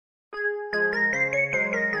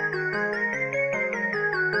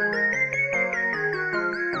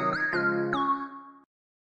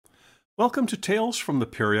Welcome to Tales from the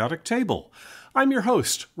Periodic Table. I'm your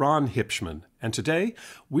host, Ron Hipschman, and today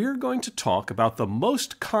we're going to talk about the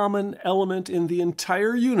most common element in the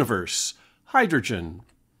entire universe, hydrogen.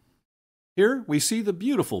 Here we see the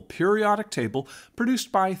beautiful periodic table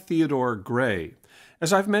produced by Theodore Gray.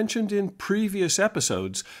 As I've mentioned in previous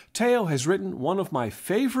episodes, Theo has written one of my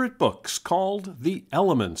favorite books called The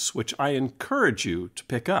Elements, which I encourage you to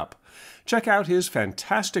pick up. Check out his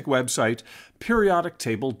fantastic website,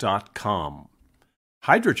 periodictable.com.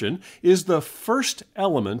 Hydrogen is the first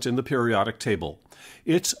element in the periodic table.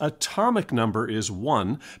 Its atomic number is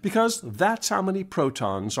 1 because that's how many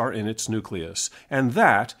protons are in its nucleus, and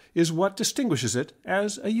that is what distinguishes it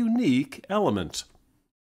as a unique element.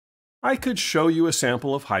 I could show you a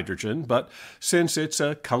sample of hydrogen, but since it's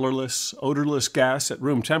a colorless, odorless gas at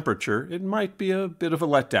room temperature, it might be a bit of a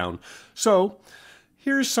letdown. So,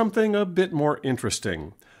 here's something a bit more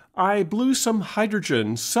interesting. I blew some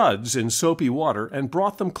hydrogen suds in soapy water and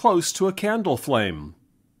brought them close to a candle flame.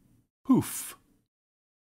 Poof!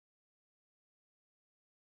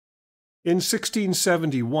 In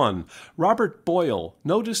 1671, Robert Boyle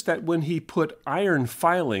noticed that when he put iron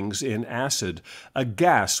filings in acid, a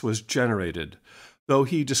gas was generated. Though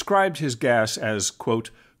he described his gas as,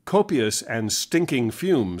 quote, copious and stinking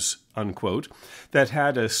fumes, unquote, that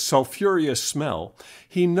had a sulphurous smell,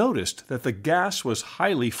 he noticed that the gas was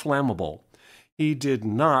highly flammable. He did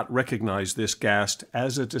not recognize this gas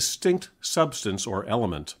as a distinct substance or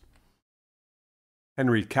element.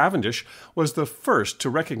 Henry Cavendish was the first to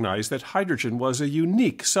recognize that hydrogen was a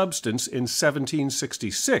unique substance in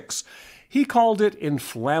 1766. He called it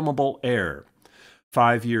inflammable air.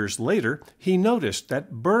 5 years later, he noticed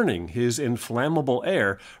that burning his inflammable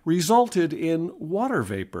air resulted in water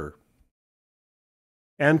vapor.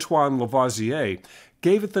 Antoine Lavoisier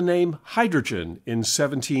gave it the name hydrogen in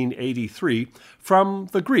 1783 from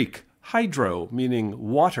the Greek hydro, meaning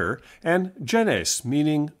water, and genes,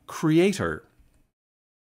 meaning creator.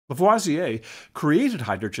 Lavoisier created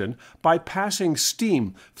hydrogen by passing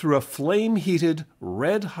steam through a flame-heated,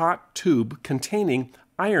 red-hot tube containing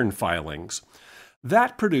iron filings.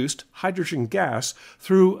 That produced hydrogen gas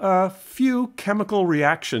through a few chemical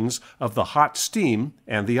reactions of the hot steam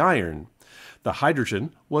and the iron. The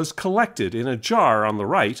hydrogen was collected in a jar on the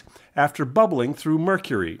right after bubbling through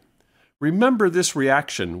mercury. Remember this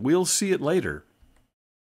reaction, we'll see it later.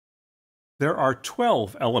 There are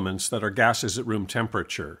 12 elements that are gases at room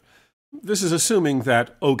temperature. This is assuming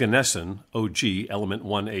that oganesson, Og, element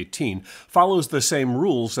 118, follows the same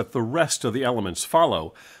rules that the rest of the elements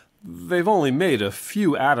follow. They've only made a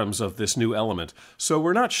few atoms of this new element, so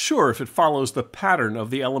we're not sure if it follows the pattern of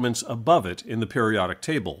the elements above it in the periodic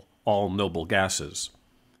table, all noble gases.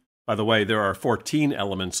 By the way, there are 14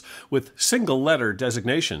 elements with single-letter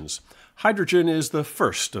designations. Hydrogen is the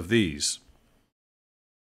first of these.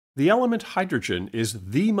 The element hydrogen is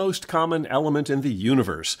the most common element in the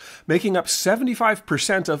universe, making up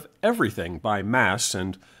 75% of everything by mass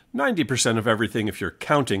and 90% of everything if you're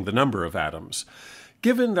counting the number of atoms.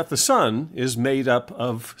 Given that the sun is made up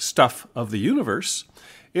of stuff of the universe,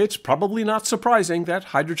 it's probably not surprising that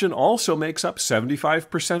hydrogen also makes up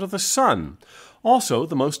 75% of the sun, also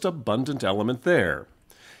the most abundant element there.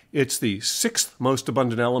 It's the sixth most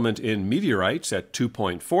abundant element in meteorites at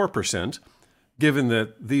 2.4%. Given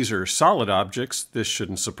that these are solid objects, this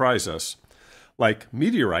shouldn't surprise us. Like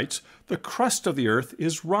meteorites, the crust of the Earth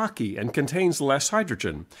is rocky and contains less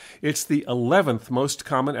hydrogen. It's the 11th most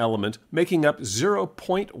common element, making up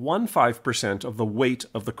 0.15% of the weight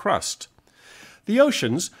of the crust. The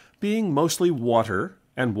oceans, being mostly water,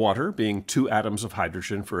 and water being 2 atoms of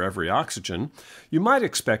hydrogen for every oxygen, you might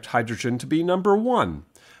expect hydrogen to be number 1.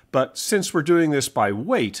 But since we're doing this by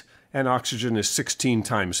weight, and oxygen is 16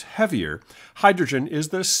 times heavier, hydrogen is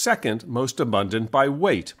the second most abundant by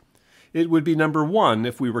weight. It would be number 1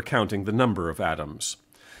 if we were counting the number of atoms.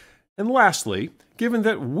 And lastly, given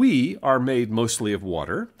that we are made mostly of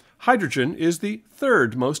water, hydrogen is the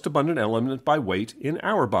third most abundant element by weight in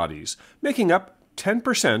our bodies, making up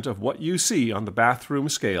 10% of what you see on the bathroom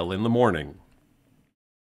scale in the morning.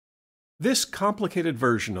 This complicated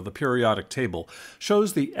version of the periodic table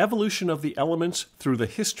shows the evolution of the elements through the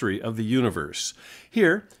history of the universe.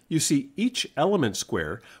 Here, you see each element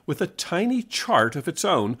square with a tiny chart of its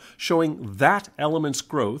own showing that element's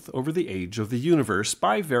growth over the age of the universe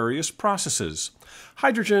by various processes.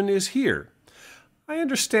 Hydrogen is here. I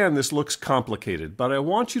understand this looks complicated, but I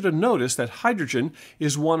want you to notice that hydrogen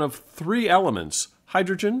is one of 3 elements,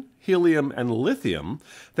 hydrogen, helium, and lithium,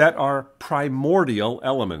 that are primordial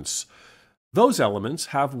elements. Those elements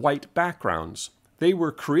have white backgrounds. They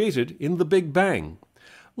were created in the Big Bang.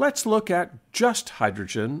 Let's look at just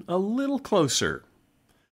hydrogen a little closer.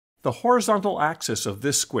 The horizontal axis of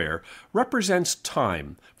this square represents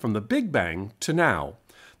time from the Big Bang to now.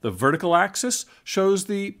 The vertical axis shows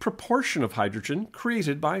the proportion of hydrogen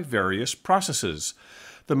created by various processes.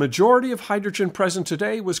 The majority of hydrogen present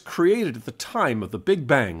today was created at the time of the Big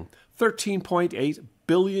Bang, 13.8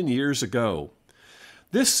 billion years ago.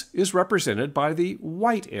 This is represented by the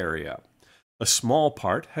white area. A small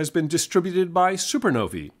part has been distributed by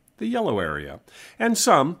supernovae, the yellow area, and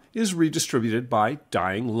some is redistributed by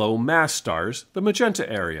dying low-mass stars, the magenta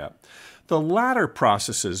area. The latter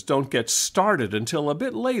processes don't get started until a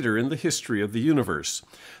bit later in the history of the universe.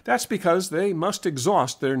 That's because they must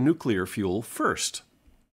exhaust their nuclear fuel first.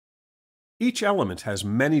 Each element has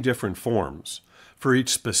many different forms. For each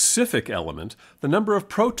specific element, the number of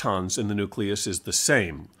protons in the nucleus is the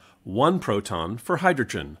same, 1 proton for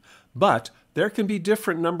hydrogen, but there can be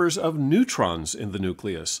different numbers of neutrons in the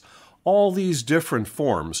nucleus. All these different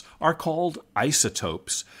forms are called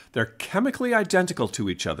isotopes. They're chemically identical to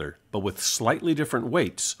each other, but with slightly different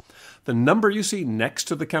weights. The number you see next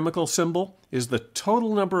to the chemical symbol is the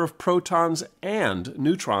total number of protons and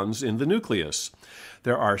neutrons in the nucleus.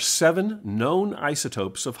 There are 7 known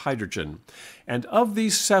isotopes of hydrogen, and of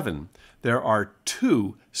these 7, there are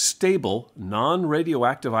 2 stable,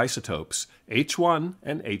 non-radioactive isotopes, H1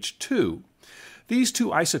 and H2. These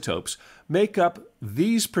 2 isotopes make up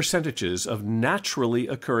these percentages of naturally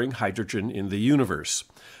occurring hydrogen in the universe.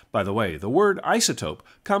 By the way, the word isotope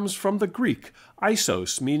comes from the Greek,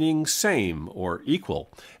 isos meaning same or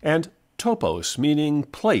equal, and topos meaning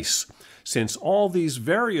place, since all these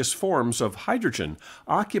various forms of hydrogen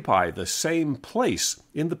occupy the same place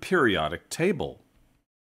in the periodic table.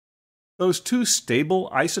 Those 2 stable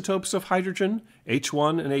isotopes of hydrogen,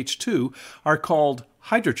 H1 and H2, are called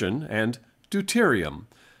hydrogen and deuterium.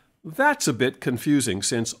 That's a bit confusing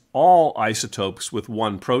since all isotopes with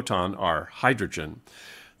 1 proton are hydrogen.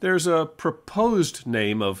 There's a proposed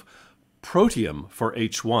name of protium for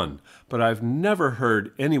H1, but I've never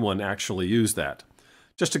heard anyone actually use that.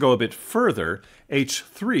 Just to go a bit further,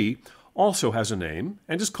 H3 also has a name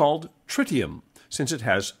and is called tritium, since it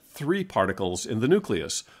has 3 particles in the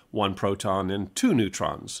nucleus, 1 proton and 2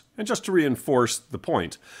 neutrons. And just to reinforce the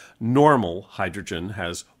point, normal hydrogen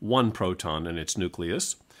has 1 proton in its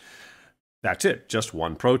nucleus. That's it, just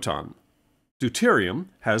 1 proton. Deuterium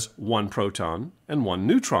has 1 proton and 1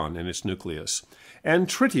 neutron in its nucleus, and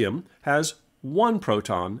tritium has 1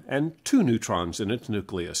 proton and 2 neutrons in its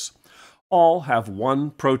nucleus. All have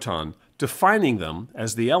 1 proton, defining them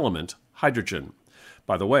as the element hydrogen.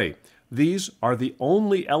 By the way, these are the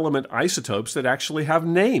only element isotopes that actually have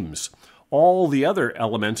names. All the other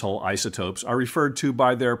elemental isotopes are referred to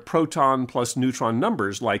by their proton plus neutron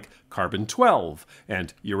numbers like carbon-12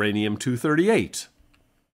 and uranium-238.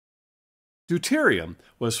 Deuterium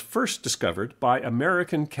was first discovered by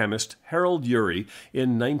American chemist Harold Urey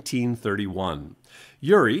in 1931.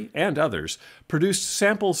 Urey and others produced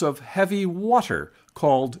samples of heavy water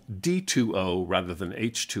called D2O rather than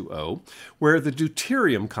H2O, where the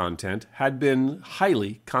deuterium content had been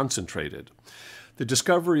highly concentrated. The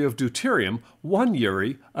discovery of deuterium won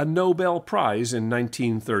Urey a Nobel Prize in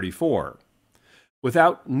 1934.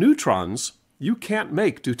 Without neutrons, you can't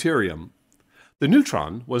make deuterium. The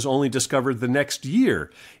neutron was only discovered the next year,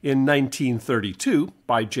 in 1932,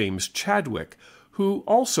 by James Chadwick, who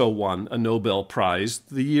also won a Nobel Prize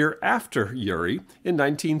the year after Urey in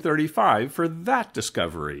 1935 for that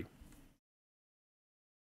discovery.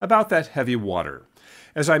 About that heavy water.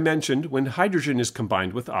 As I mentioned, when hydrogen is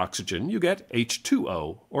combined with oxygen, you get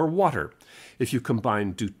H2O, or water. If you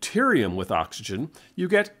combine deuterium with oxygen, you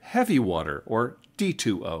get heavy water, or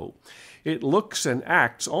D2O. It looks and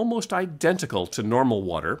acts almost identical to normal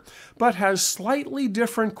water, but has slightly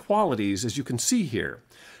different qualities, as you can see here.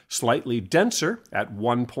 Slightly denser at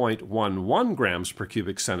 1.11 grams per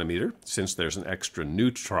cubic centimeter, since there's an extra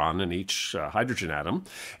neutron in each hydrogen atom,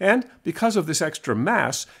 and because of this extra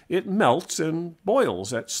mass, it melts and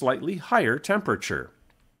boils at slightly higher temperature.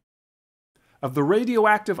 Of the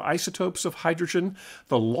radioactive isotopes of hydrogen,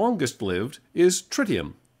 the longest lived is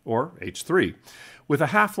tritium, or H3, with a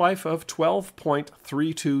half-life of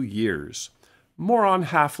 12.32 years. More on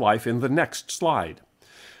half-life in the next slide.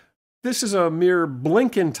 This is a mere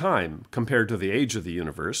blink in time compared to the age of the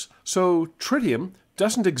universe, so tritium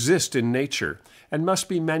doesn't exist in nature and must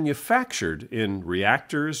be manufactured in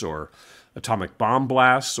reactors or atomic bomb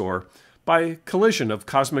blasts or by collision of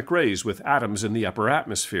cosmic rays with atoms in the upper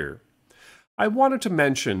atmosphere. I wanted to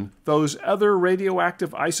mention those other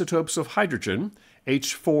radioactive isotopes of hydrogen,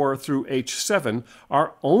 H4 through H7,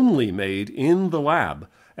 are only made in the lab,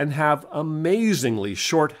 and have amazingly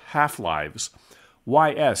short half-lives.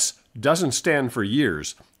 YS doesn't stand for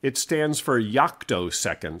years, it stands for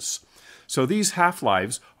yoctoseconds. So these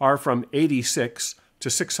half-lives are from 86 to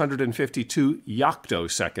 652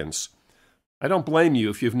 yoctoseconds. I don't blame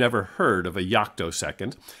you if you've never heard of a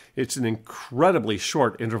yoctosecond. It's an incredibly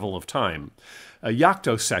short interval of time. A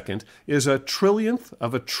yoctosecond is a trillionth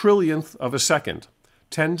of a second,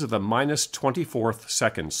 10 to the minus 24th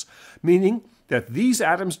seconds, meaning that these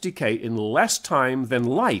atoms decay in less time than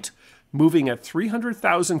light, moving at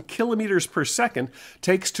 300,000 kilometers per second,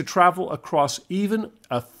 takes to travel across even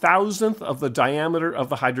 1,000th of the diameter of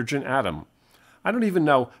the hydrogen atom. I don't even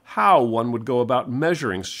know how one would go about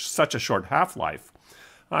measuring such a short half-life.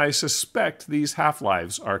 I suspect these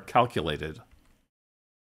half-lives are calculated.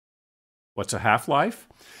 What's a half-life?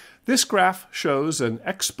 This graph shows an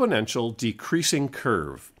exponential decreasing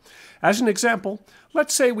curve. As an example,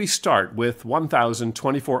 let's say we start with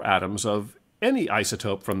 1,024 atoms of any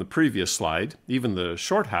isotope from the previous slide, even the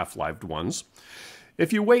short half-lived ones.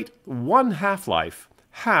 If you wait one half-life,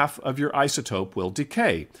 half of your isotope will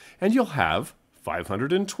decay, and you'll have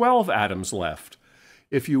 512 atoms left.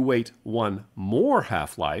 If you wait one more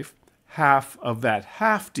half-life, half of that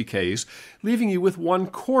half decays, leaving you with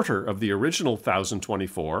 1/4 of the original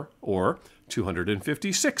 1,024, or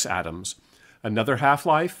 256 atoms. Another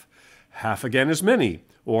half-life, half again as many,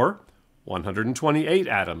 or 128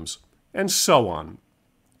 atoms, and so on.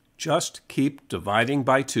 Just keep dividing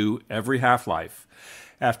by 2 every half-life.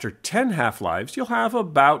 After 10 half-lives, you'll have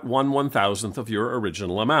about 1/1000th of your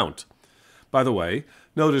original amount. By the way,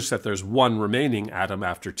 notice that there's one remaining atom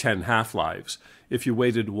after 10 half-lives. If you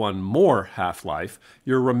waited one more half-life,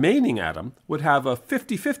 your remaining atom would have a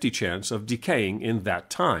 50-50 chance of decaying in that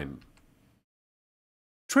time.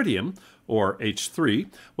 Tritium, or H3,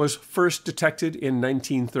 was first detected in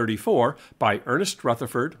 1934 by Ernest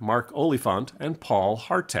Rutherford, Mark Oliphant, and Paul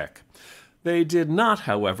Hartek. They did not,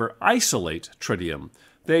 however, isolate tritium.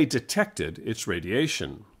 They detected its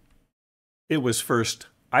radiation. It was first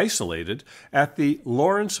isolated at the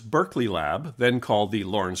Lawrence Berkeley Lab, then called the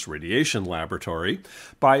Lawrence Radiation Laboratory,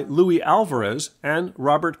 by Louis Alvarez and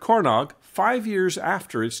Robert Cornog 5 years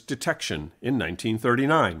after its detection in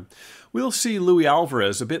 1939. We'll see Louis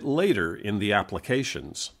Alvarez a bit later in the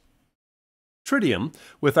applications. Tritium,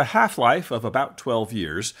 with a half-life of about 12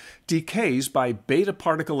 years, decays by beta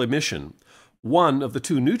particle emission. One of the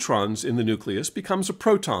 2 neutrons in the nucleus becomes a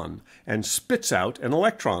proton and spits out an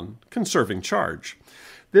electron, conserving charge.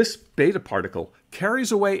 This beta particle carries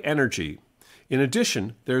away energy. In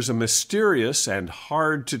addition, there's a mysterious and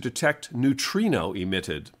hard-to-detect neutrino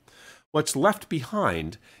emitted. What's left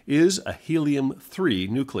behind is a helium-3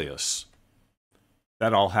 nucleus.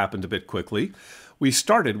 That all happened a bit quickly. We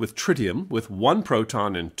started with tritium with 1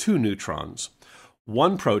 proton and 2 neutrons.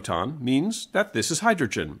 1 proton means that this is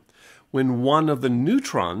hydrogen. When one of the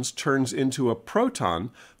neutrons turns into a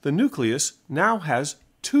proton, the nucleus now has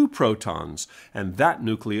 2 protons, and that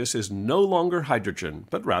nucleus is no longer hydrogen,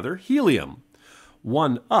 but rather helium,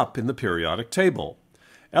 1 up in the periodic table.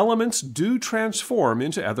 Elements do transform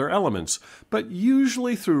into other elements, but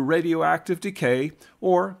usually through radioactive decay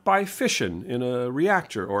or by fission in a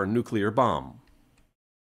reactor or nuclear bomb.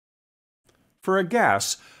 For a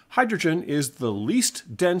gas, hydrogen is the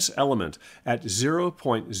least dense element at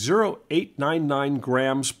 0.0899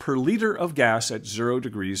 grams per liter of gas at 0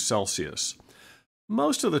 degrees Celsius.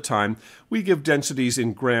 Most of the time, we give densities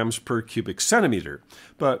in grams per cubic centimeter,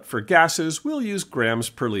 but for gases, we'll use grams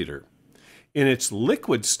per liter. In its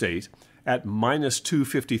liquid state, at minus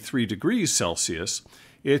 253 degrees Celsius,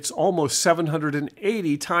 it's almost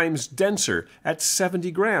 780 times denser at 70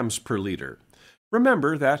 grams per liter.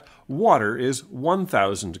 Remember that water is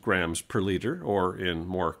 1,000 grams per liter, or in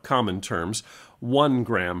more common terms, 1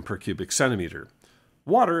 gram per cubic centimeter.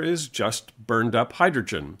 Water is just burned up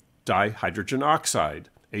hydrogen, dihydrogen oxide,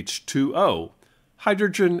 H2O,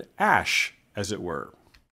 hydrogen ash, as it were.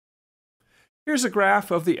 Here's a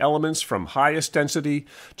graph of the elements from highest density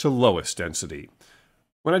to lowest density.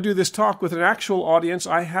 When I do this talk with an actual audience,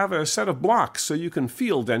 I have a set of blocks so you can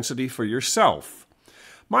feel density for yourself.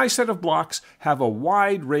 My set of blocks have a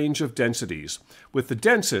wide range of densities, with the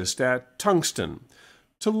densest at tungsten,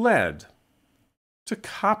 to lead, to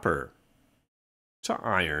copper, to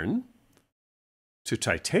iron, to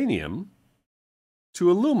titanium,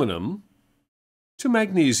 to aluminum, to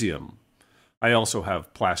magnesium. I also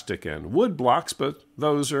have plastic and wood blocks, but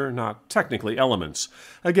those are not technically elements.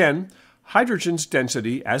 Again, hydrogen's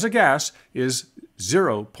density as a gas is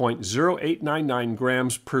 0.0899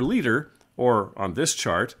 grams per liter, or on this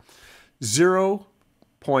chart,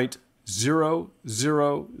 0.0899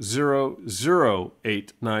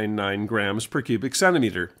 0.0000899 grams per cubic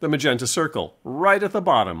centimeter, the magenta circle, right at the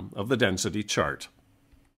bottom of the density chart.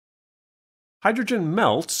 Hydrogen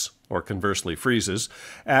melts, or conversely freezes,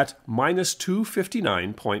 at minus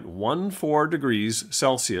 259.14 degrees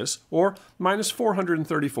Celsius or minus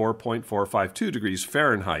 434.452 degrees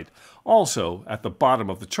Fahrenheit, also at the bottom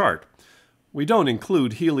of the chart. We don't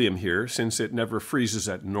include helium here since it never freezes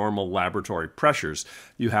at normal laboratory pressures.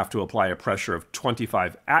 You have to apply a pressure of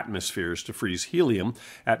 25 atmospheres to freeze helium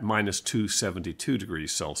at minus 272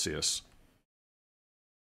 degrees Celsius.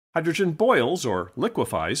 Hydrogen boils, or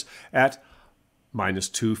liquefies, at minus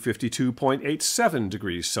 252.87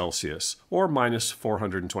 degrees Celsius, or minus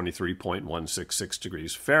 423.166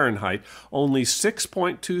 degrees Fahrenheit, only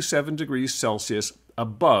 6.27 degrees Celsius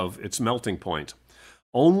above its melting point.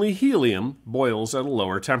 Only helium boils at a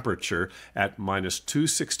lower temperature at minus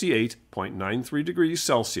 268.93 degrees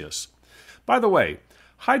Celsius. By the way,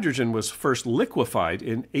 hydrogen was first liquefied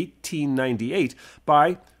in 1898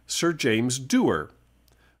 by Sir James Dewar.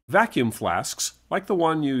 Vacuum flasks, like the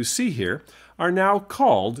one you see here, are now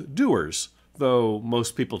called Dewars, though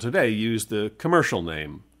most people today use the commercial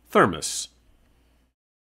name, thermos.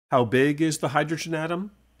 How big is the hydrogen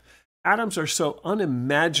atom? Atoms are so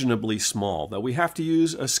unimaginably small that we have to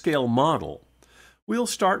use a scale model. We'll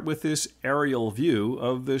start with this aerial view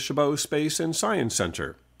of the Chabot Space and Science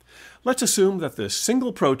Center. Let's assume that the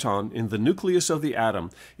single proton in the nucleus of the atom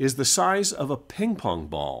is the size of a ping-pong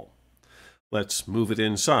ball. Let's move it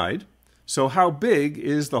inside. So how big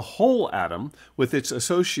is the whole atom with its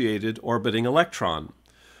associated orbiting electron?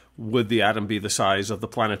 Would the atom be the size of the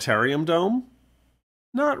planetarium dome?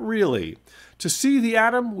 Not really. To see the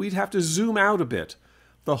atom, we'd have to zoom out a bit.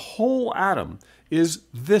 The whole atom is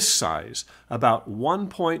this size, about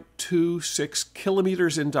 1.26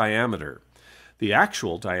 kilometers in diameter. The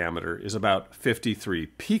actual diameter is about 53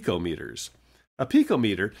 picometers. A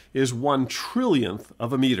picometer is 1/trillionth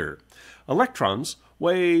of a meter. Electrons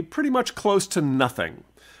weigh pretty much close to nothing.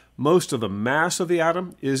 Most of the mass of the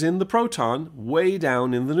atom is in the proton way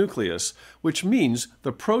down in the nucleus, which means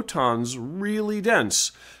the proton's really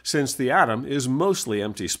dense, since the atom is mostly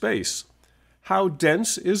empty space. How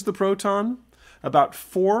dense is the proton? About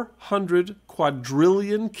 400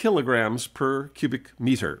 quadrillion kilograms per cubic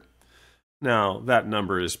meter. Now, that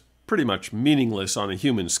number is pretty much meaningless on a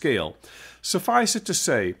human scale. Suffice it to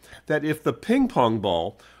say that if the ping-pong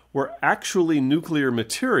ball were actually nuclear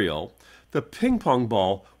material, the ping-pong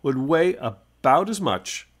ball would weigh about as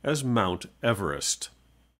much as Mount Everest.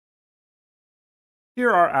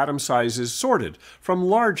 Here are atom sizes sorted from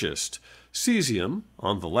largest, cesium,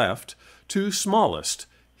 on the left, to smallest,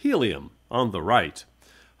 helium, on the right.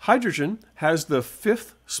 Hydrogen has the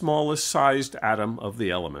fifth smallest sized atom of the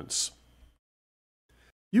elements.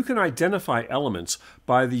 You can identify elements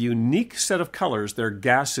by the unique set of colors their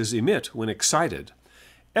gases emit when excited.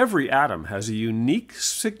 Every atom has a unique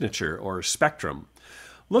signature or spectrum.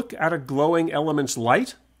 Look at a glowing element's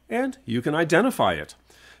light, and you can identify it.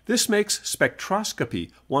 This makes spectroscopy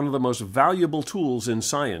one of the most valuable tools in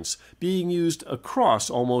science, being used across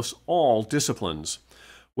almost all disciplines.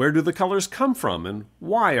 Where do the colors come from, and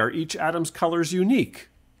why are each atom's colors unique?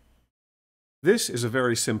 This is a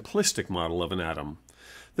very simplistic model of an atom.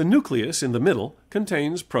 The nucleus in the middle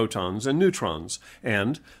contains protons and neutrons,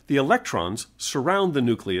 and the electrons surround the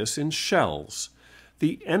nucleus in shells.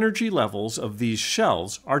 The energy levels of these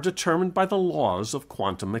shells are determined by the laws of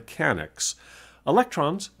quantum mechanics.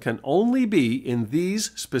 Electrons can only be in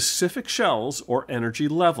these specific shells or energy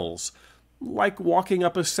levels. Like walking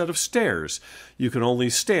up a set of stairs, you can only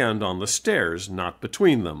stand on the stairs, not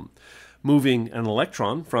between them. Moving an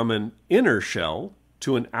electron from an inner shell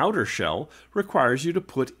to an outer shell requires you to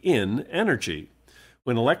put in energy.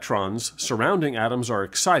 When electrons surrounding atoms are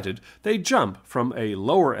excited, they jump from a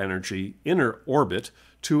lower energy inner orbit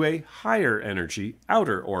to a higher energy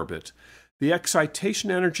outer orbit. The excitation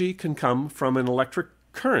energy can come from an electric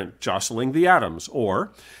current jostling the atoms,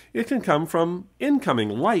 or it can come from incoming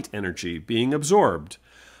light energy being absorbed.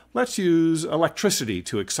 Let's use electricity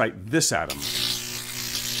to excite this atom.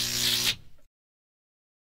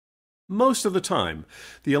 Most of the time,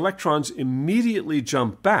 the electrons immediately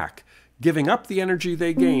jump back, giving up the energy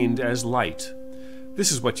they gained as light.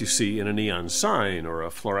 This is what you see in a neon sign or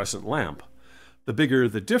a fluorescent lamp. The bigger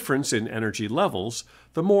the difference in energy levels,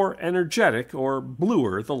 the more energetic or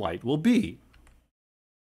bluer the light will be.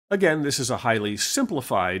 Again, this is a highly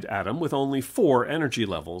simplified atom with only 4 energy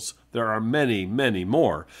levels. There are many, many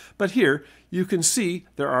more, but here you can see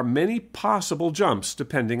there are many possible jumps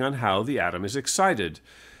depending on how the atom is excited.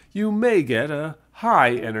 You may get a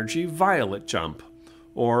high-energy violet jump,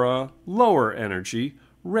 or a lower energy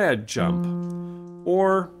red jump,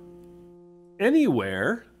 or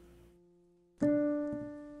anywhere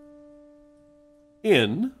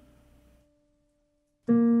in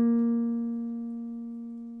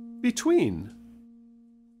between.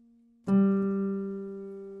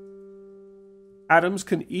 Atoms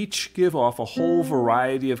can each give off a whole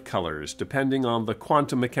variety of colors depending on the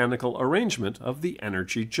quantum mechanical arrangement of the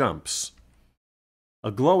energy jumps.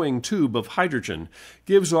 A glowing tube of hydrogen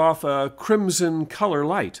gives off a crimson color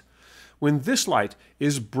light. When this light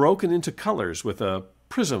is broken into colors with a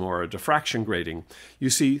prism or a diffraction grating, you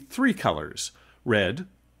see three colors: red,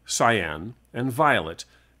 cyan, and violet,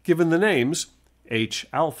 given the names H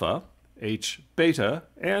alpha, H beta,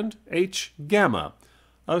 and H gamma,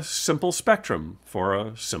 a simple spectrum for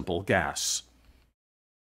a simple gas.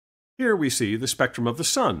 Here we see the spectrum of the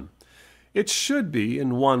Sun. It should be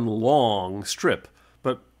in one long strip,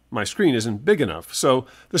 but my screen isn't big enough, so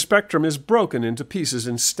the spectrum is broken into pieces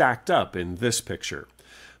and stacked up in this picture.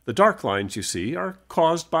 The dark lines you see are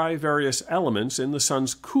caused by various elements in the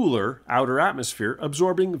Sun's cooler outer atmosphere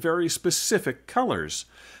absorbing very specific colors,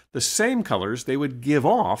 the same colors they would give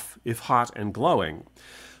off if hot and glowing.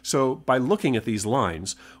 So by looking at these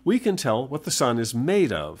lines, we can tell what the Sun is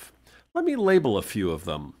made of. Let me label a few of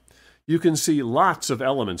them. You can see lots of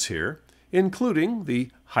elements here, including the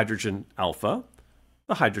hydrogen alpha,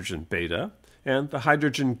 the hydrogen beta, and the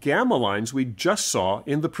hydrogen gamma lines we just saw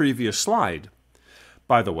in the previous slide.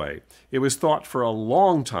 By the way, it was thought for a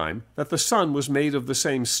long time that the Sun was made of the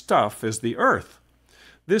same stuff as the Earth.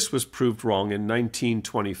 This was proved wrong in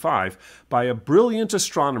 1925 by a brilliant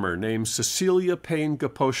astronomer named Cecilia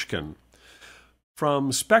Payne-Gaposchkin.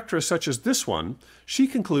 From spectra such as this one, she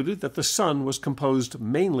concluded that the Sun was composed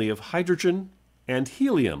mainly of hydrogen and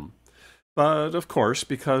helium. But, of course,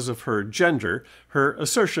 because of her gender, her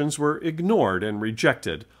assertions were ignored and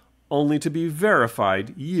rejected, only to be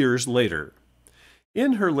verified years later.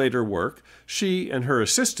 In her later work, she and her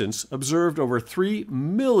assistants observed over 3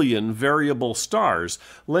 million variable stars,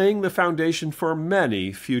 laying the foundation for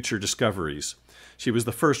many future discoveries. She was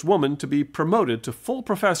the first woman to be promoted to full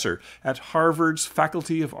professor at Harvard's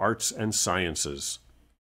Faculty of Arts and Sciences.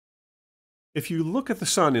 If you look at the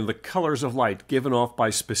Sun in the colors of light given off by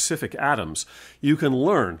specific atoms, you can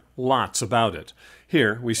learn lots about it.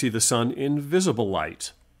 Here we see the Sun in visible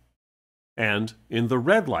light, and in the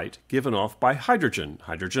red light given off by hydrogen,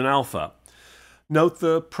 hydrogen alpha. Note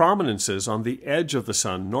the prominences on the edge of the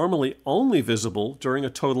Sun, normally only visible during a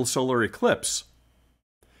total solar eclipse.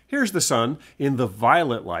 Here's the Sun in the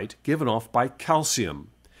violet light given off by calcium.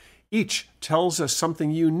 Each tells us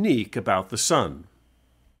something unique about the Sun.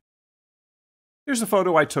 Here's a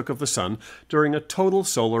photo I took of the Sun during a total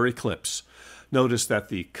solar eclipse. Notice that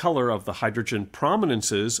the color of the hydrogen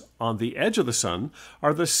prominences on the edge of the Sun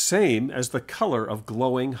are the same as the color of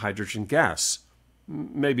glowing hydrogen gas.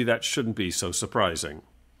 Maybe that shouldn't be so surprising.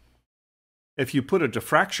 If you put a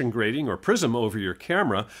diffraction grating or prism over your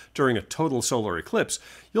camera during a total solar eclipse,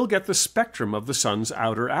 you'll get the spectrum of the Sun's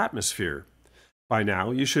outer atmosphere. By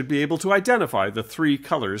now, you should be able to identify the 3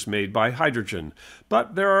 colors made by hydrogen,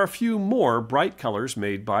 but there are a few more bright colors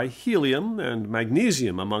made by helium and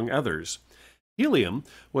magnesium, among others. Helium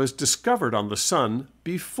was discovered on the Sun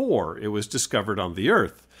before it was discovered on the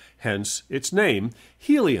Earth, hence its name,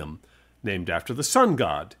 helium, named after the sun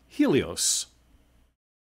god, Helios.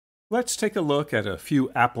 Let's take a look at a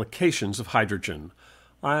few applications of hydrogen.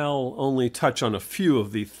 I'll only touch on a few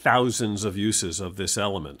of the thousands of uses of this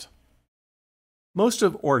element. Most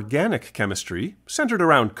of organic chemistry, centered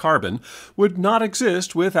around carbon, would not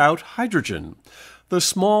exist without hydrogen. The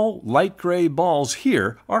small light gray balls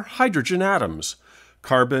here are hydrogen atoms.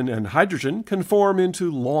 Carbon and hydrogen can form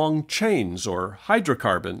into long chains or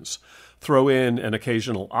hydrocarbons. Throw in an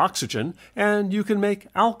occasional oxygen and you can make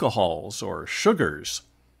alcohols or sugars.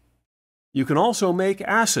 You can also make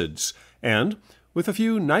acids and, with a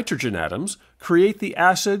few nitrogen atoms, create the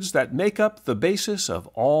acids that make up the basis of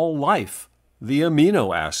all life, the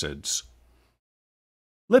amino acids.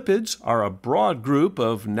 Lipids are a broad group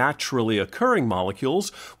of naturally occurring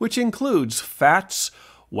molecules which includes fats,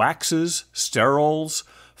 waxes, sterols,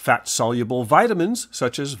 fat-soluble vitamins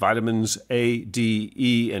such as vitamins A, D,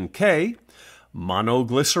 E, and K,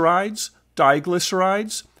 monoglycerides,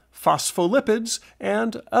 diglycerides, phospholipids,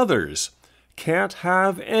 and others. Can't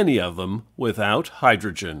have any of them without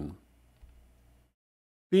hydrogen.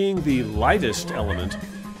 Being the lightest element,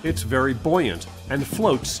 it's very buoyant and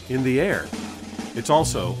floats in the air. It's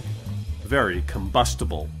also very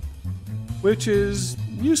combustible, which is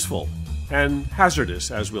useful and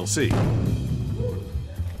hazardous, as we'll see.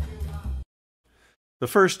 The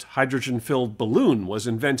first hydrogen-filled balloon was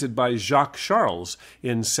invented by Jacques Charles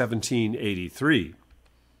in 1783.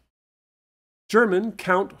 German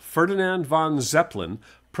Count Ferdinand von Zeppelin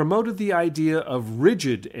promoted the idea of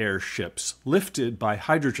rigid airships lifted by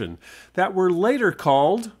hydrogen that were later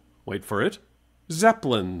called, wait for it,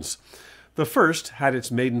 Zeppelins. The first had its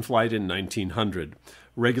maiden flight in 1900.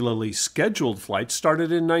 Regularly scheduled flights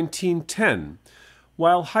started in 1910.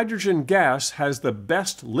 While hydrogen gas has the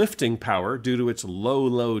best lifting power due to its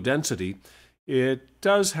low density, it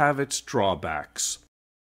does have its drawbacks.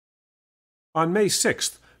 On May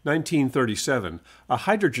 6, 1937, a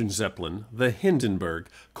hydrogen zeppelin, the Hindenburg,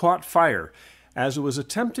 caught fire as it was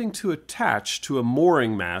attempting to attach to a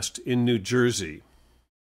mooring mast in New Jersey.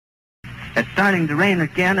 It's starting to rain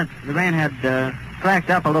again. The rain had slacked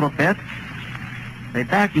up a little bit. The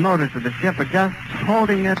back motors of the ship are just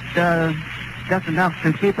holding it just enough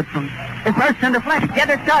to keep it from... It bursts into flames. Get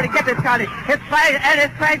it started, get it started. It's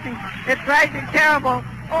crashing. It's crashing terrible.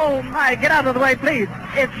 Oh my, get out of the way, please.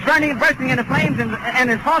 It's burning, bursting into flames, and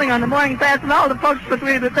it's falling on the mooring mast and all the folks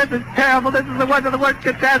between it. This is terrible. This is one of the worst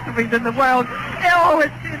catastrophes in the world. Oh,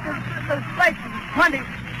 it's like 400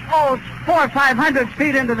 or 500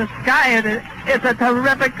 feet into the sky, and it's a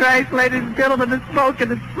terrific crash, ladies and gentlemen. The smoke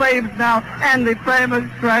and the flames now, and the flame is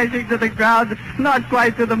crashing to the ground, not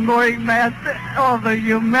quite to the mooring mast. All the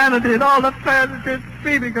humanity and all the passengers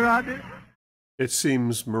screaming around it. It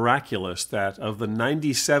seems miraculous that of the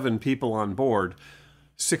 97 people on board,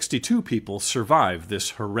 62 people survived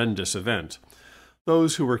this horrendous event.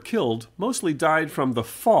 Those who were killed mostly died from the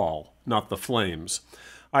fall, not the flames.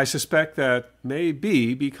 I suspect that may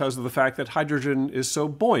be because of the fact that hydrogen is so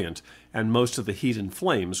buoyant and most of the heat and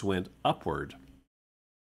flames went upward.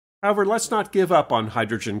 However, let's not give up on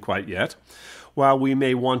hydrogen quite yet. While we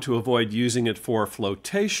may want to avoid using it for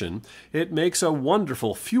flotation, it makes a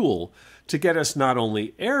wonderful fuel to get us not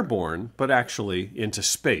only airborne, but actually into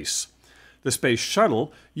space. The space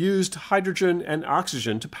shuttle used hydrogen and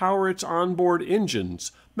oxygen to power its onboard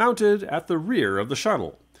engines, mounted at the rear of the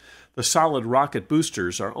shuttle. The solid rocket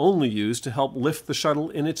boosters are only used to help lift the shuttle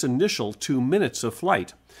in its initial 2 minutes of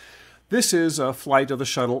flight. This is a flight of the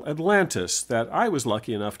shuttle Atlantis that I was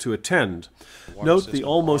lucky enough to attend. Note the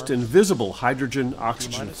almost invisible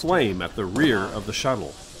hydrogen-oxygen flame at the rear of the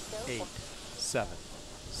shuttle. 8, 7,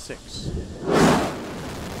 6, 4,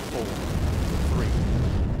 3,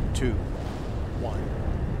 2, 1,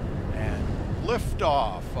 and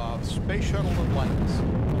liftoff of Space Shuttle Atlantis,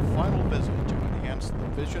 a final visit to enhance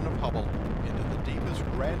the vision of Hubble into the deepest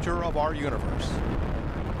grandeur of our universe.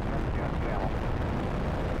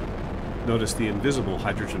 Notice the invisible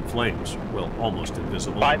hydrogen flames, well, almost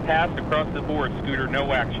invisible. Bypass across the board, Scooter,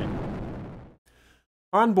 no action.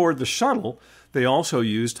 On board the shuttle, they also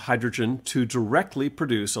used hydrogen to directly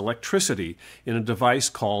produce electricity in a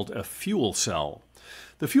device called a fuel cell.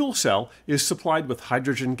 The fuel cell is supplied with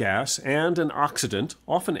hydrogen gas and an oxidant,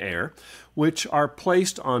 often air, which are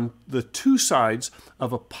placed on the two sides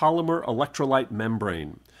of a polymer electrolyte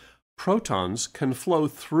membrane. Protons can flow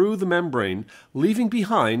through the membrane, leaving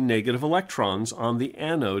behind negative electrons on the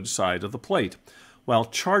anode side of the plate, while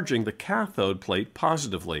charging the cathode plate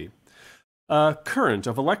positively. A current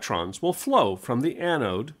of electrons will flow from the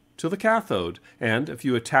anode to the cathode, and if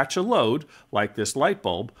you attach a load, like this light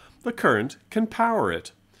bulb, the current can power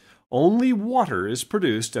it. Only water is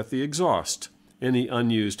produced at the exhaust. Any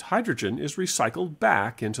unused hydrogen is recycled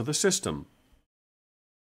back into the system.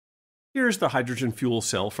 Here's the hydrogen fuel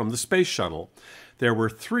cell from the space shuttle. There were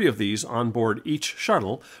 3 of these on board each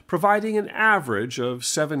shuttle, providing an average of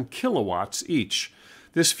 7 kilowatts each.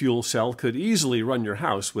 This fuel cell could easily run your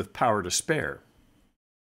house with power to spare.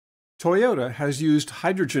 Toyota has used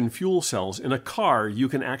hydrogen fuel cells in a car you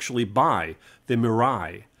can actually buy, the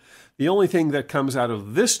Mirai. The only thing that comes out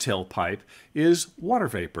of this tailpipe is water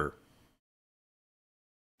vapor.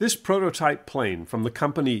 This prototype plane from the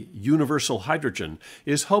company Universal Hydrogen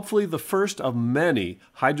is hopefully the first of many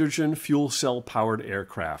hydrogen fuel cell powered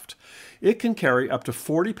aircraft. It can carry up to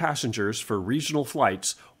 40 passengers for regional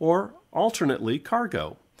flights or alternately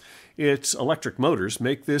cargo. Its electric motors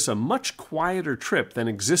make this a much quieter trip than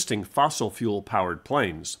existing fossil fuel powered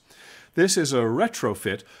planes. This is a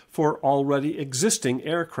retrofit for already existing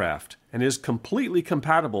aircraft and is completely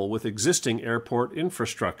compatible with existing airport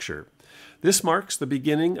infrastructure. This marks the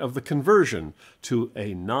beginning of the conversion to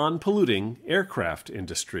a non-polluting aircraft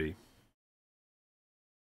industry.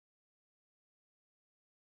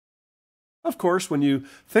 Of course, when you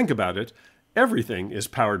think about it, everything is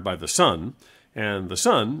powered by the sun, and the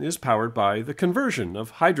sun is powered by the conversion of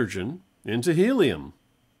hydrogen into helium.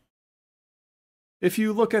 If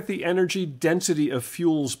you look at the energy density of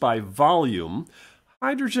fuels by volume,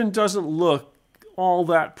 Hydrogen doesn't look all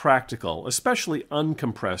that practical, especially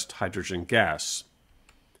uncompressed hydrogen gas.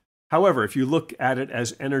 However, if you look at it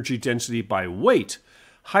as energy density by weight,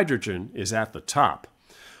 hydrogen is at the top.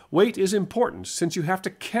 Weight is important since you have to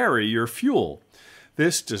carry your fuel.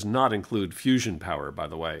 This does not include fusion power, by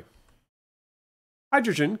the way.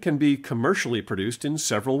 Hydrogen can be commercially produced in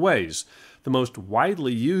several ways. The most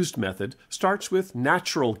widely used method starts with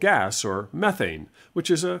natural gas, or methane, which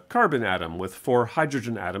is a carbon atom with 4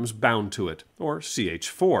 hydrogen atoms bound to it, or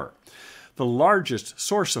CH4. The largest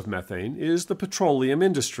source of methane is the petroleum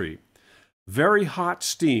industry. Very hot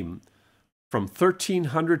steam from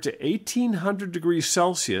 1300 to 1800 degrees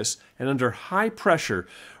Celsius and under high pressure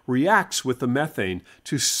reacts with the methane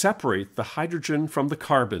to separate the hydrogen from the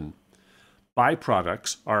carbon.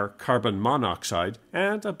 Byproducts are carbon monoxide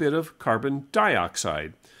and a bit of carbon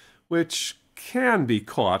dioxide, which can be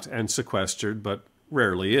caught and sequestered but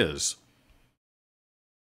rarely is.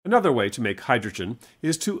 Another way to make hydrogen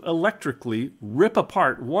is to electrically rip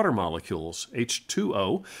apart water molecules,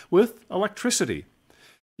 H2O, with electricity.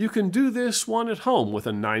 You can do this one at home with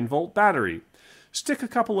a 9-volt battery. Stick a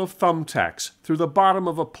couple of thumbtacks through the bottom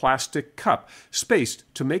of a plastic cup, spaced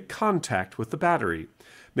to make contact with the battery.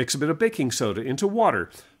 Mix a bit of baking soda into water,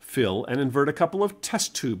 fill and invert a couple of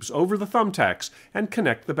test tubes over the thumbtacks, and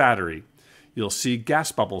connect the battery. You'll see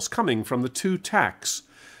gas bubbles coming from the 2 tacks.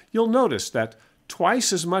 You'll notice that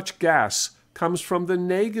twice as much gas comes from the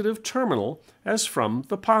negative terminal as from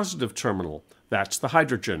the positive terminal. That's the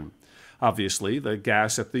hydrogen. Obviously, the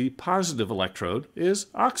gas at the positive electrode is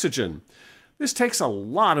oxygen. This takes a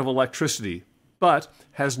lot of electricity, but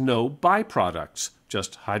has no byproducts,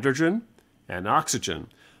 just hydrogen and oxygen,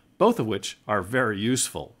 both of which are very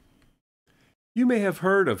useful. You may have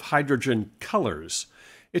heard of hydrogen colors.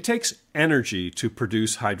 It takes energy to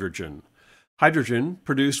produce hydrogen. Hydrogen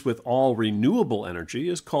produced with all renewable energy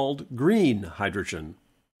is called green hydrogen.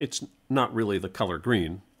 It's not really the color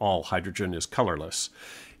green. All hydrogen is colorless.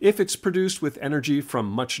 If it's produced with energy from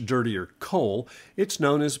much dirtier coal, it's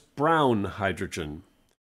known as brown hydrogen.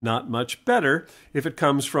 Not much better. If it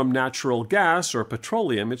comes from natural gas or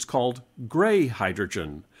petroleum, it's called gray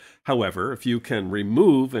hydrogen. However, if you can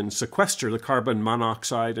remove and sequester the carbon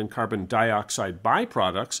monoxide and carbon dioxide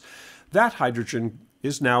byproducts, that hydrogen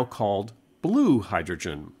is now called blue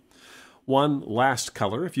hydrogen. One last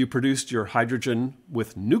color, if you produced your hydrogen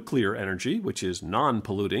with nuclear energy, which is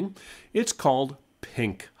non-polluting, it's called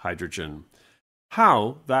pink hydrogen.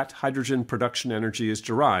 How that hydrogen production energy is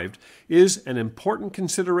derived is an important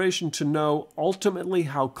consideration to know ultimately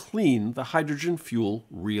how clean the hydrogen fuel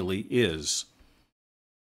really is.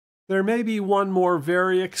 There may be one more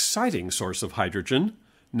very exciting source of hydrogen,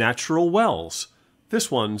 natural wells.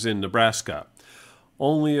 This one's in Nebraska.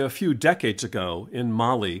 Only a few decades ago, in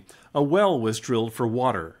Mali, a well was drilled for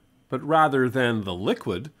water, but rather than the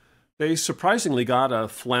liquid, they surprisingly got a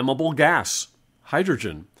flammable gas,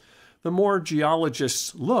 hydrogen. The more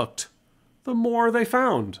geologists looked, the more they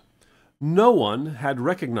found. No one had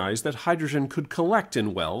recognized that hydrogen could collect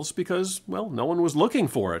in wells because, well, no one was looking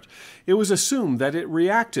for it. It was assumed that it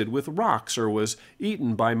reacted with rocks or was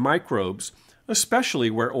eaten by microbes, especially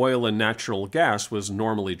where oil and natural gas was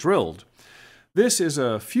normally drilled. This is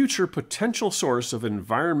a future potential source of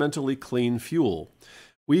environmentally clean fuel.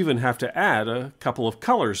 We even have to add a couple of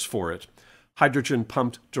colors for it. Hydrogen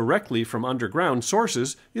pumped directly from underground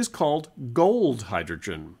sources is called gold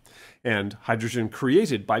hydrogen, and hydrogen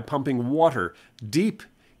created by pumping water deep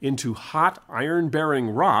into hot iron-bearing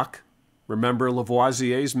rock, remember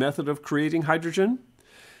Lavoisier's method of creating hydrogen?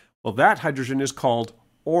 Well, that hydrogen is called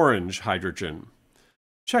orange hydrogen.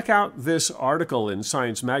 Check out this article in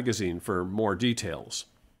Science Magazine for more details.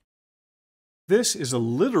 This is a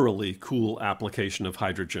literally cool application of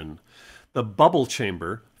hydrogen. The bubble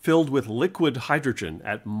chamber, filled with liquid hydrogen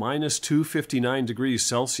at minus 259 degrees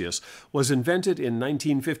Celsius, was invented in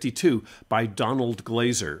 1952 by Donald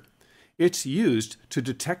Glaser. It's used to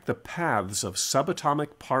detect the paths of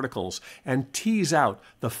subatomic particles and tease out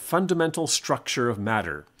the fundamental structure of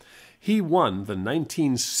matter. He won the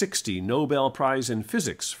 1960 Nobel Prize in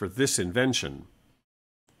Physics for this invention.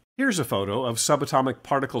 Here's a photo of subatomic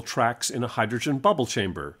particle tracks in a hydrogen bubble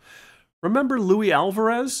chamber. Remember Louis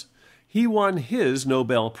Alvarez? He won his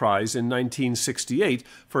Nobel Prize in 1968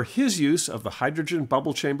 for his use of the hydrogen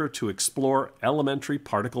bubble chamber to explore elementary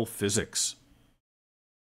particle physics.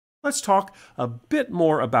 Let's talk a bit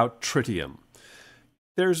more about tritium.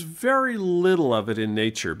 There's very little of it in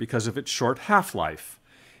nature because of its short half-life.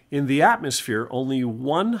 In the atmosphere, only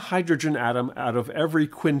one hydrogen atom out of every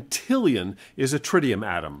quintillion is a tritium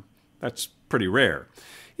atom. That's pretty rare.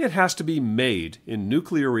 It has to be made in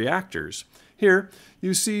nuclear reactors. Here,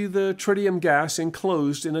 you see the tritium gas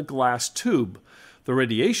enclosed in a glass tube. The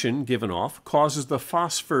radiation given off causes the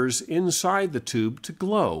phosphors inside the tube to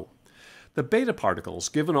glow. The beta particles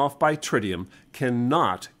given off by tritium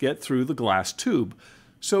cannot get through the glass tube,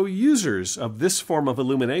 so users of this form of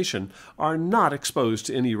illumination are not exposed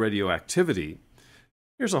to any radioactivity.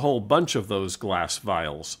 Here's a whole bunch of those glass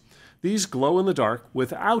vials. These glow in the dark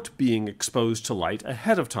without being exposed to light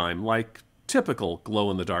ahead of time, like typical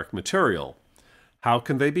glow-in-the-dark material. How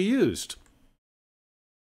can they be used?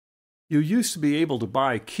 You used to be able to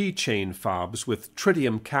buy keychain fobs with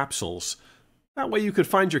tritium capsules. That way you could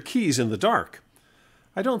find your keys in the dark.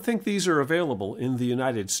 I don't think these are available in the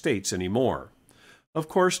United States anymore. Of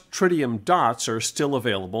course, tritium dots are still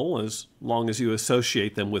available as long as you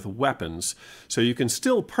associate them with weapons, so you can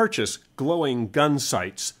still purchase glowing gun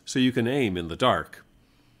sights so you can aim in the dark.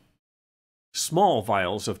 Small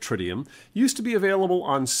vials of tritium used to be available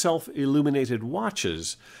on self-illuminated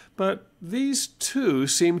watches, but these too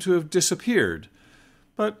seem to have disappeared.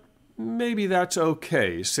 But maybe that's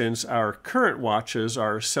okay, since our current watches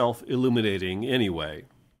are self-illuminating anyway.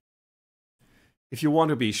 If you want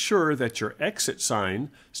to be sure that your exit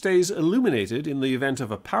sign stays illuminated in the event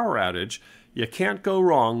of a power outage, you can't go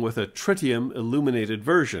wrong with a tritium illuminated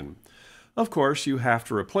version. Of course, you have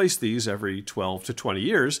to replace these every 12 to 20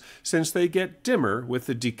 years, since they get dimmer with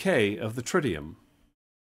the decay of the tritium.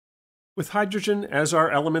 With hydrogen as our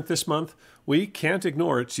element this month, we can't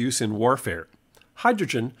ignore its use in warfare.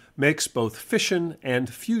 Hydrogen makes both fission and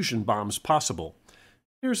fusion bombs possible.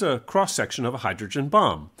 Here's a cross-section of a hydrogen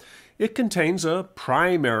bomb. It contains a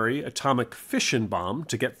primary atomic fission bomb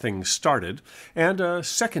to get things started, and a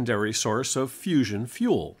secondary source of fusion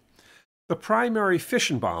fuel. The primary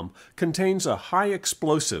fission bomb contains a high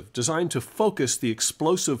explosive designed to focus the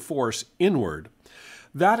explosive force inward.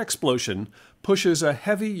 That explosion pushes a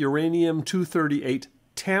heavy uranium-238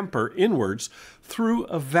 tamper inwards through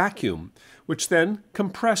a vacuum, which then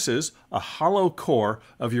compresses a hollow core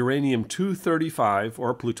of uranium-235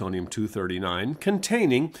 or plutonium-239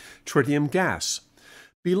 containing tritium gas.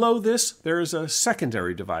 Below this, there is a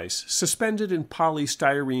secondary device suspended in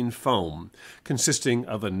polystyrene foam, consisting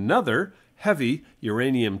of another heavy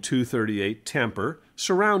uranium-238 tamper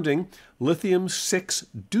surrounding lithium-6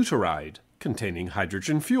 deuteride, containing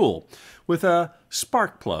hydrogen fuel, with a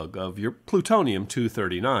spark plug of your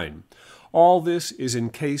plutonium-239. All this is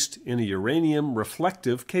encased in a uranium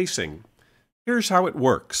reflective casing. Here's how it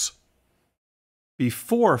works.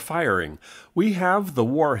 Before firing, we have the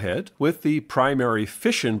warhead with the primary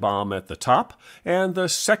fission bomb at the top and the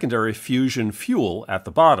secondary fusion fuel at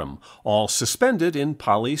the bottom, all suspended in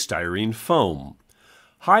polystyrene foam.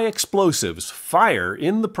 High explosives fire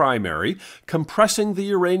in the primary, compressing the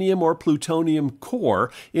uranium or plutonium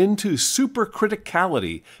core into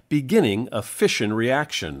supercriticality, beginning a fission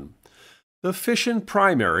reaction. The fission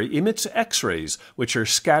primary emits X-rays, which are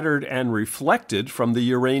scattered and reflected from the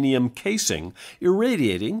uranium casing,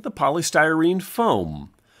 irradiating the polystyrene foam.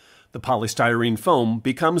 The polystyrene foam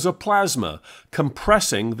becomes a plasma,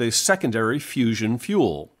 compressing the secondary fusion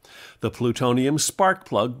fuel. The plutonium spark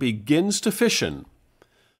plug begins to fission.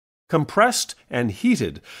 Compressed and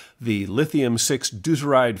heated, the lithium-6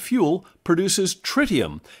 deuteride fuel produces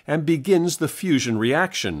tritium and begins the fusion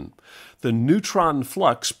reaction. The neutron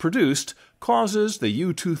flux produced causes the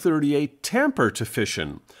U-238 tamper to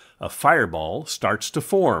fission. A fireball starts to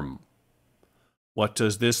form. What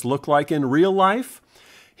does this look like in real life?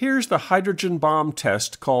 Here's the hydrogen bomb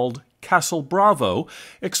test called Castle Bravo,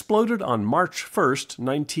 exploded on March 1,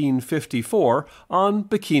 1954 on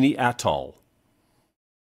Bikini Atoll.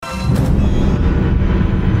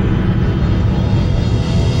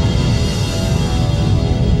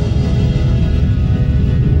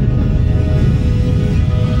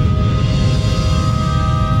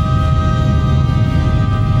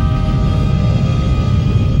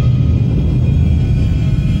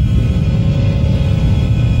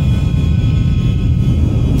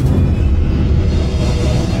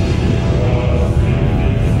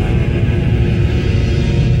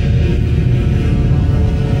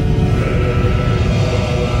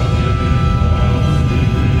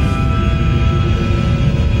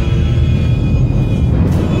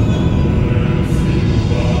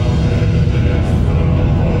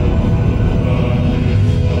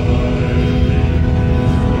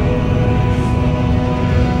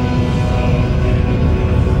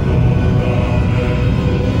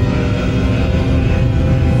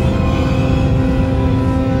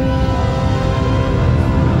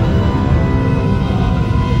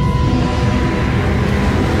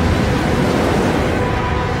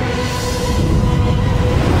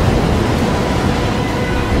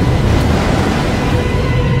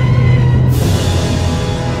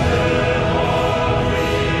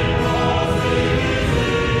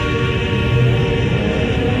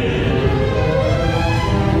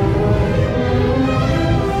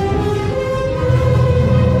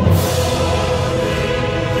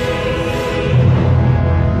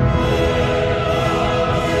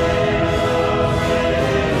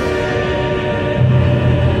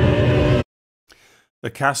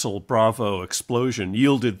 The Castle Bravo explosion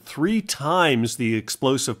yielded 3 times the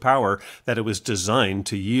explosive power that it was designed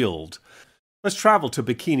to yield. Let's travel to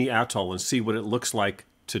Bikini Atoll and see what it looks like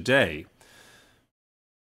today.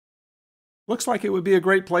 Looks like it would be a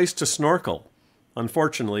great place to snorkel.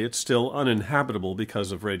 Unfortunately, it's still uninhabitable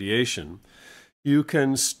because of radiation. You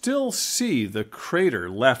can still see the crater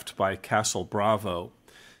left by Castle Bravo.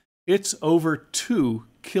 It's over 2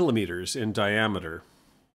 kilometers in diameter.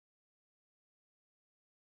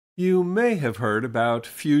 You may have heard about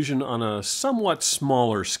fusion on a somewhat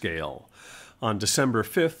smaller scale. On December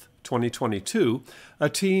 5th, 2022, a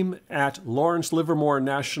team at Lawrence Livermore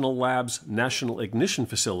National Lab's National Ignition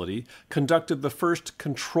Facility conducted the first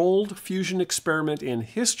controlled fusion experiment in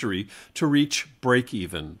history to reach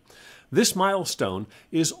break-even. This milestone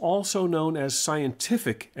is also known as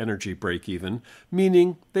scientific energy break-even,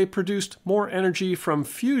 meaning they produced more energy from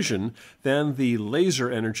fusion than the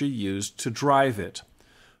laser energy used to drive it.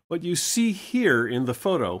 What you see here in the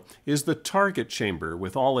photo is the target chamber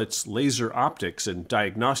with all its laser optics and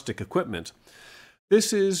diagnostic equipment.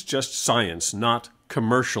 This is just science, not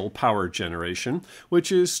commercial power generation,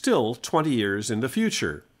 which is still 20 years in the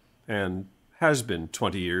future, and has been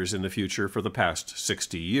 20 years in the future for the past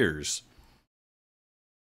 60 years.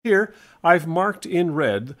 Here, I've marked in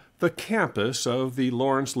red the campus of the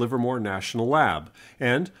Lawrence Livermore National Lab,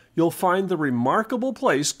 and you'll find the remarkable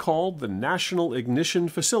place called the National Ignition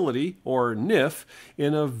Facility, or NIF,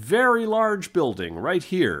 in a very large building right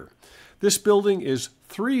here. This building is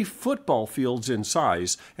 3 football fields in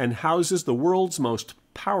size and houses the world's most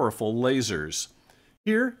powerful lasers.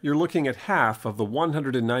 Here, you're looking at half of the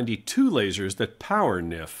 192 lasers that power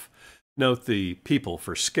NIF. Note the people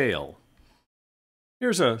for scale.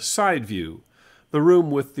 Here's a side view. The room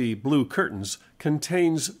with the blue curtains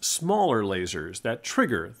contains smaller lasers that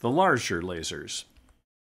trigger the larger lasers.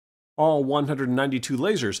 All 192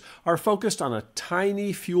 lasers are focused on a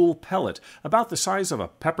tiny fuel pellet about the size of a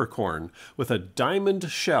peppercorn with a diamond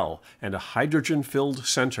shell and a hydrogen-filled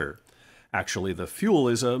center. Actually, the fuel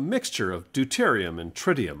is a mixture of deuterium and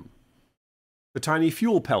tritium. The tiny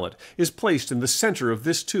fuel pellet is placed in the center of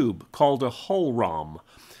this tube called a hohlraum.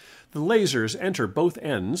 The lasers enter both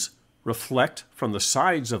ends, reflect from the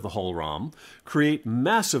sides of the hohlraum, create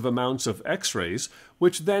massive amounts of X-rays,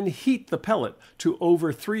 which then heat the pellet to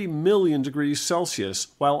over 3 million degrees Celsius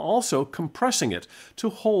while also compressing it to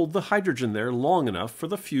hold the hydrogen there long enough for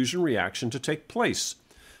the fusion reaction to take place.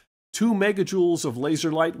 2 megajoules of laser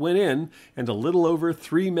light went in, and a little over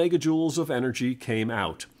 3 megajoules of energy came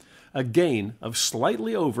out. A gain of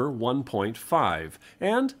slightly over 1.5,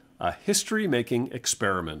 and a history-making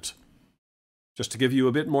experiment. Just to give you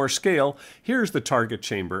a bit more scale, here's the target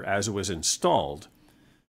chamber as it was installed.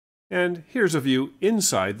 And here's a view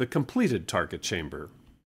inside the completed target chamber.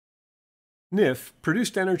 NIF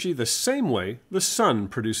produced energy the same way the sun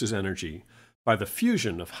produces energy, by the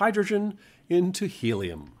fusion of hydrogen into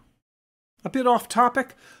helium. A bit off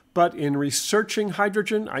topic, but in researching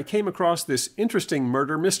hydrogen, I came across this interesting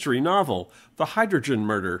murder mystery novel, The Hydrogen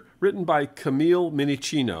Murder, written by Camille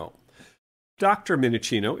Minicino. Dr.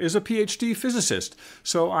 Minicino is a PhD physicist,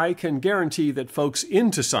 so I can guarantee that folks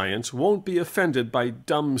into science won't be offended by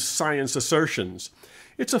dumb science assertions.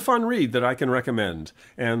 It's a fun read that I can recommend,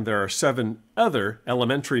 and there are 7 other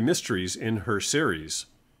elementary mysteries in her series.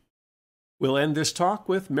 We'll end this talk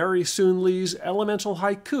with Mary Soon Lee's elemental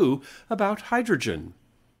haiku about hydrogen.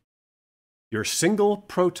 Your single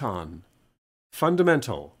proton,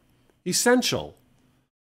 fundamental, essential,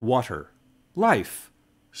 water, life,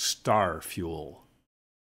 star fuel.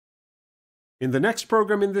 In the next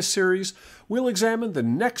program in this series, we'll examine the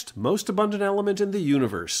next most abundant element in the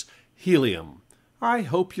universe, helium. I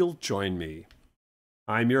hope you'll join me.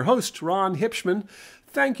 I'm your host, Ron Hipschman.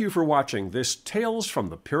 Thank you for watching this Tales from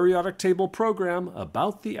the Periodic Table program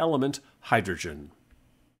about the element hydrogen.